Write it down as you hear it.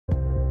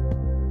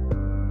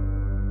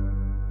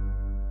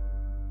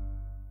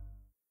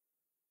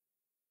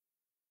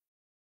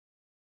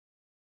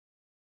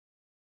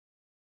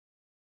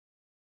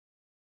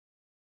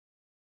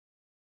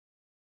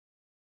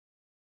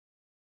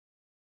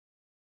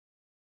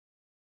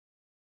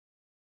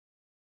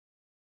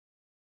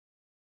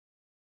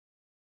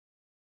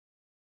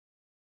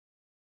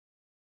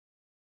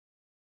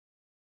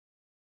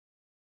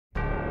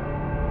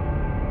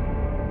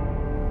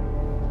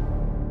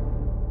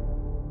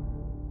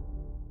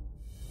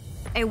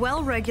A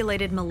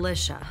well-regulated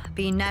militia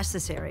being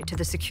necessary to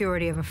the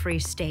security of a free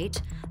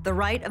state, the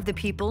right of the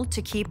people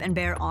to keep and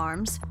bear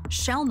arms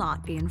shall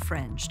not be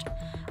infringed.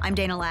 I'm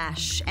Dana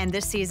Loesch, and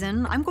this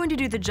season, I'm going to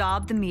do the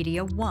job the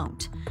media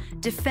won't.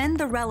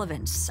 Defend the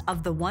relevance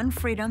of the one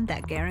freedom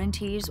that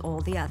guarantees all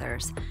the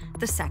others,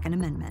 the Second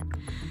Amendment.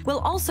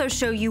 We'll also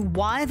show you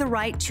why the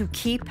right to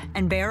keep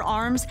and bear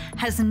arms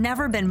has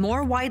never been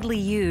more widely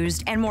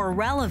used and more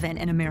relevant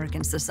in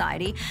American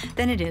society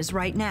than it is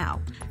right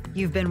now.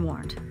 You've been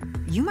warned.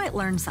 You might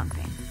learn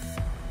something.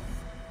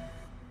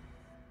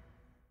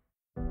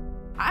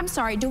 I'm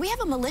sorry, do we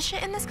have a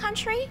militia in this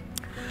country?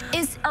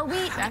 Is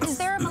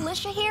there a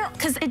militia here?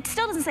 Because it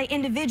still doesn't say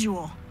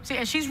individual. See,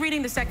 and she's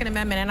reading the Second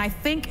Amendment, and I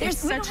think we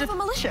don't have a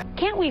militia.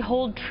 Can't we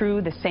hold true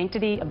the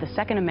sanctity of the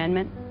Second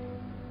Amendment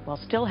while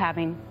still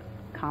having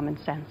common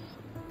sense?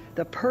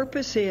 The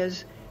purpose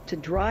is to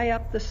dry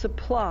up the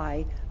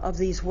supply of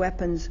these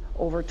weapons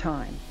over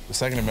time. The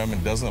Second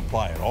Amendment doesn't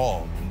apply at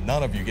all.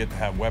 None of you get to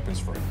have weapons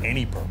for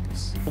any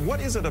purpose.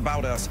 What is it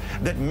about us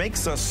that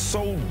makes us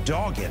so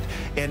dogged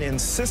and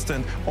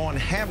insistent on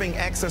having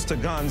access to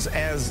guns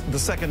as the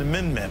Second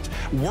Amendment,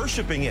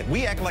 worshiping it?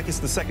 We act like it's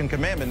the Second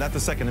Commandment, not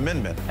the Second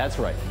Amendment. That's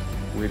right.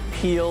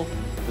 Repeal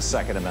the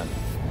Second Amendment.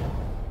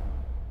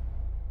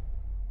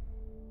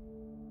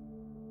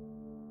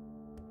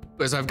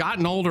 As I've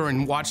gotten older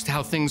and watched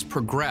how things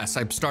progress,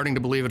 I'm starting to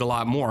believe it a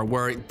lot more,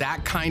 where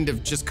that kind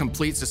of just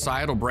complete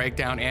societal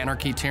breakdown,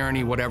 anarchy,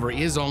 tyranny, whatever,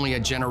 is only a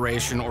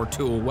generation or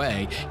two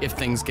away if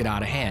things get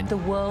out of hand. The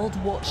world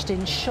watched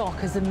in shock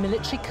as a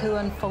military coup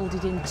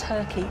unfolded in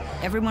Turkey.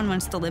 Everyone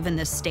wants to live in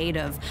this state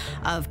of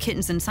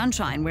kittens and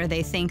sunshine, where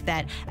they think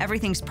that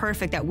everything's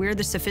perfect, that we're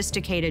the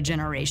sophisticated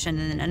generation,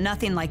 and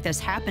nothing like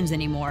this happens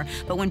anymore.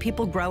 But when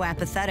people grow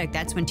apathetic,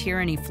 that's when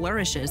tyranny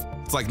flourishes.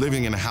 It's like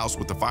living in a house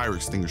with a fire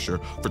extinguisher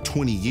for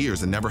 20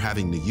 years and never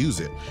having to use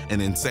it, and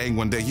then saying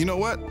one day, you know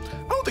what,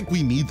 I don't think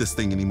we need this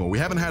thing anymore. We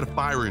haven't had a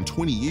fire in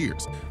 20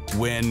 years.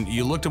 When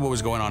you looked at what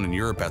was going on in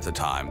Europe at the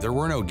time, there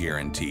were no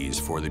guarantees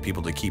for the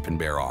people to keep and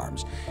bear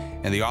arms.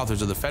 And the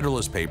authors of the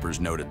Federalist Papers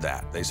noted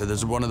that. They said this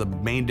is one of the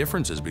main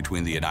differences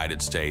between the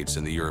United States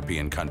and the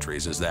European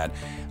countries, is that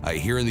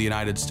here in the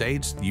United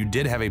States, you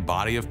did have a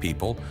body of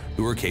people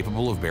who were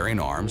capable of bearing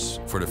arms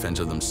for defense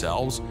of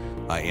themselves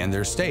and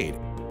their state.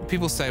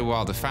 People say,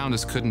 well, the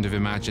founders couldn't have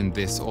imagined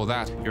this or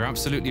that. You're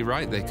absolutely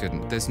right, they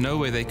couldn't. There's no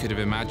way they could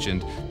have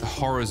imagined the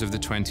horrors of the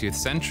 20th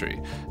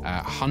century.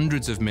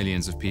 Hundreds of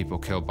millions of people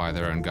killed by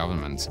their own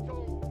governments.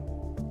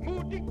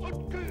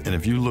 And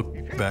if you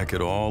look back at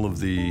all of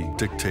the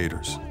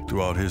dictators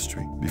throughout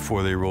history,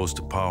 before they rose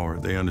to power,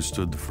 they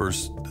understood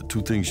the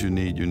two things you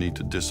need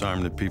to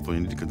disarm the people, you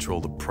need to control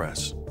the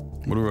press.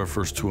 What are our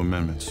first two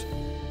amendments?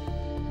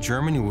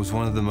 Germany was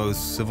one of the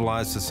most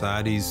civilized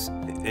societies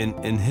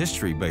in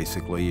history,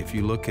 basically. If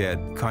you look at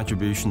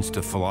contributions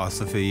to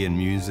philosophy and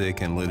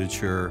music and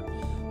literature,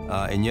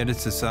 and yet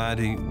it's a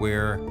society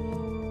where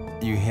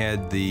you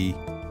had the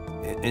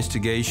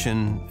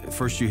instigation.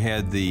 First you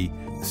had the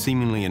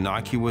seemingly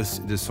innocuous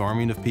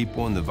disarming of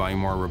people in the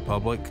Weimar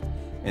Republic,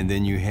 and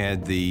then you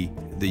had the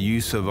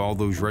use of all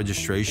those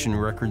registration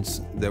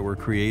records that were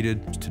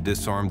created to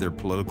disarm their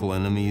political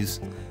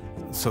enemies,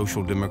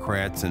 social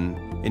democrats and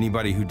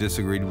anybody who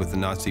disagreed with the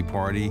Nazi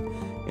Party,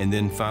 and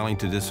then finally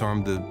to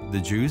disarm the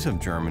Jews of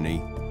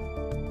Germany.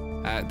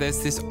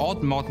 There's this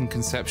odd modern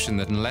conception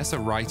that unless a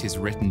right is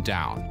written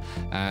down,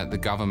 the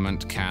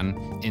government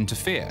can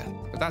interfere.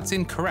 But that's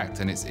incorrect,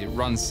 and it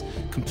runs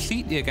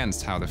completely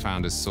against how the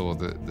founders saw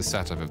the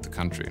setup of the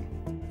country.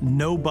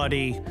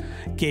 Nobody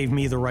gave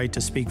me the right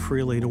to speak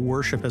freely, to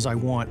worship as I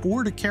want,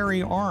 or to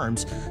carry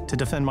arms to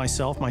defend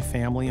myself, my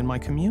family, and my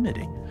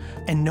community.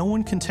 And no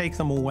one can take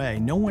them away.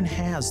 No one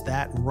has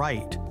that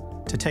right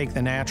to take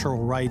the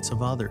natural rights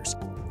of others.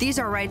 These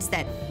are rights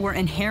that were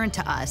inherent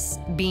to us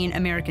being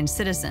American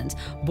citizens,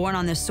 born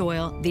on this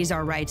soil. These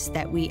are rights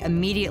that we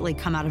immediately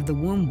come out of the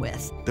womb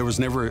with. There was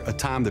never a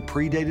time that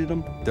predated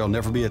them. There'll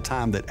never be a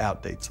time that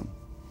outdates them.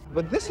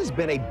 But this has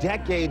been a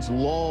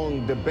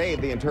decades-long debate,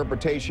 the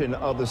interpretation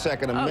of the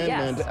Second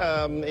Amendment.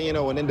 Yes. You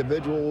know, an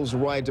individual's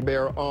right to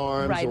bear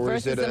arms, right, or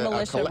versus is it a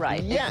militia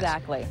right? Yes.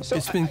 Exactly. So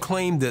it's been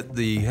claimed that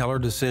the Heller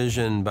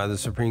decision by the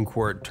Supreme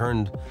Court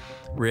turned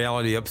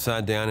reality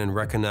upside down and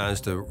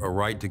recognized a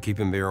right to keep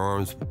and bear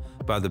arms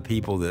by the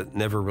people that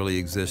never really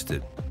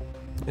existed,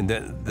 and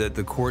that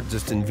the court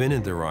just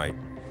invented the right.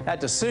 That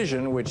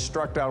decision, which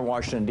struck down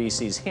Washington,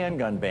 D.C.'s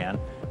handgun ban,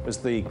 was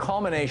the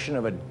culmination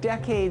of a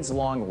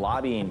decades-long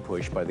lobbying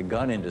push by the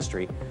gun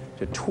industry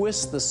to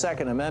twist the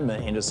Second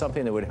Amendment into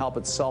something that would help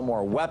it sell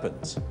more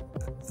weapons.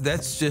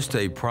 That's just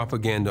a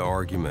propaganda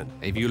argument.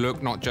 If you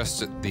look not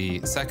just at the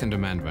Second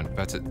Amendment,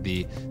 but at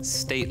the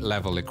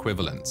state-level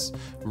equivalents,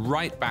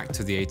 right back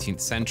to the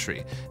 18th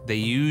century, they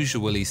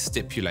usually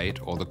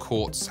stipulate, or the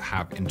courts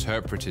have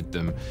interpreted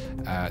them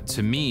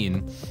to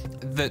mean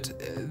that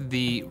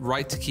the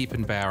right to keep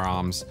and bear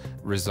arms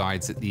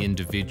resides at the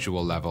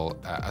individual level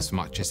as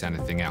much as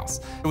anything else.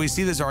 We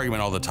see this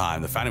argument all the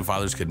time. The Founding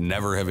Fathers could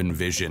never have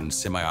envisioned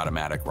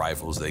semi-automatic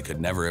rifles. They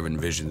could never have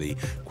envisioned the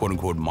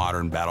quote-unquote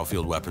modern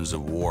battlefield weapons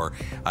of war,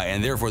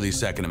 and therefore the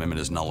Second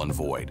Amendment is null and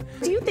void.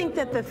 Do you think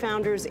that the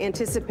founders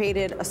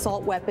anticipated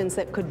assault weapons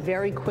that could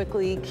very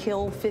quickly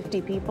kill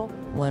 50 people?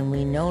 When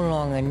we no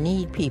longer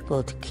need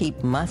people to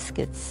keep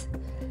muskets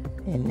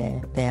in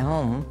their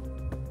home,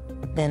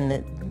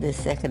 then the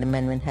Second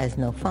Amendment has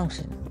no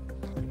function.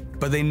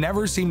 But they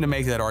never seem to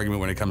make that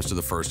argument when it comes to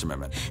the First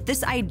Amendment.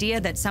 This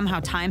idea that somehow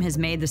time has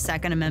made the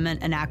Second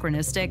Amendment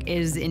anachronistic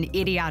is an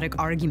idiotic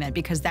argument,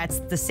 because that's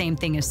the same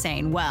thing as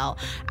saying, well,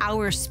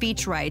 our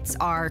speech rights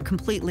are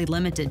completely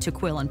limited to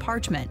quill and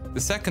parchment.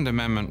 The Second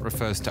Amendment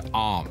refers to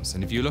arms,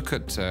 and if you look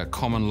at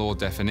common law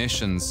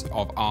definitions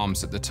of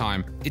arms at the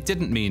time, it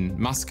didn't mean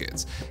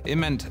muskets. It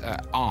meant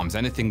arms,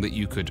 anything that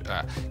you could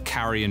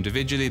carry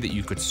individually, that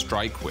you could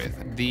strike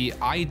with. The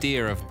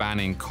idea of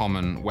banning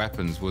common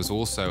weapons was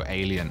also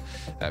alien.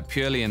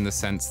 Purely in the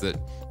sense that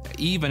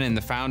even in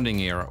the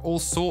founding era, all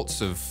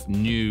sorts of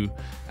new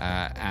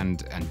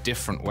and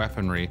different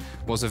weaponry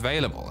was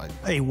available.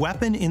 A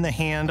weapon in the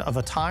hand of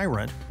a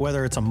tyrant,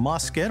 whether it's a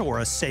musket or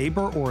a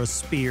saber or a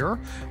spear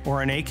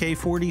or an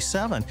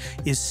AK-47,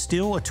 is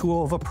still a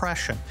tool of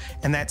oppression.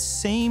 And that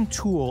same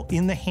tool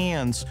in the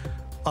hands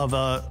of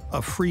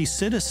a free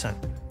citizen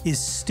is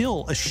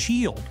still a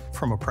shield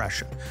from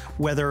oppression,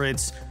 whether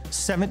it's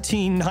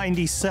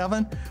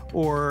 1797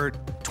 or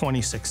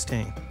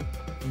 2016.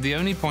 The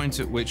only point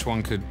at which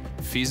one could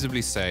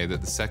feasibly say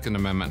that the Second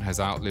Amendment has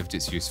outlived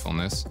its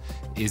usefulness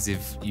is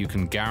if you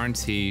can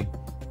guarantee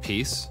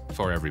peace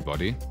for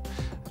everybody,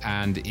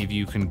 and if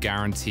you can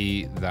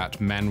guarantee that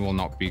men will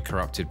not be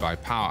corrupted by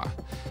power.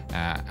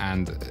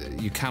 And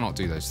you cannot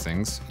do those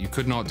things. You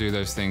could not do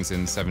those things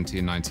in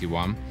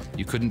 1791.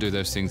 You couldn't do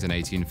those things in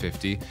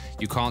 1850.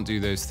 You can't do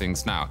those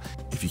things now.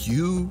 If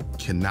you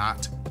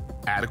cannot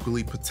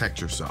adequately protect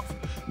yourself,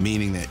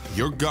 meaning that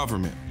your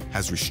government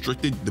has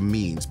restricted the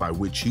means by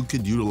which you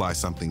could utilize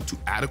something to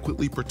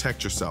adequately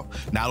protect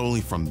yourself, not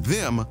only from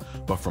them,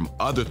 but from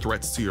other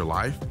threats to your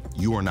life,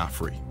 you are not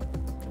free.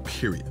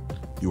 Period.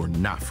 You are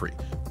not free.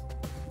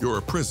 You're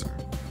a prisoner.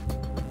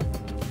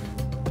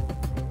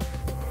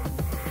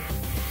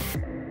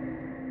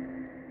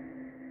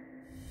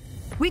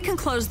 We can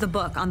close the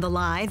book on the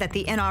lie that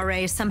the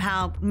NRA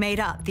somehow made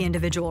up the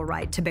individual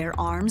right to bear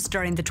arms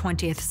during the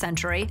 20th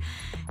century.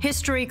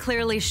 History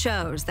clearly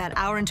shows that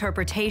our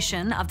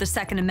interpretation of the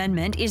Second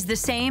Amendment is the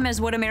same as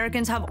what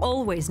Americans have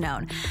always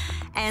known,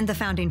 and the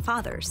Founding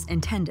Fathers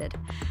intended.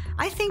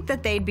 I think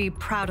that they'd be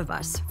proud of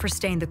us for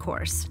staying the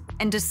course,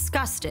 and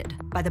disgusted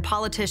by the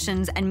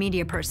politicians and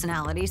media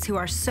personalities who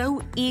are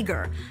so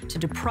eager to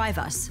deprive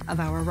us of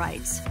our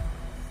rights.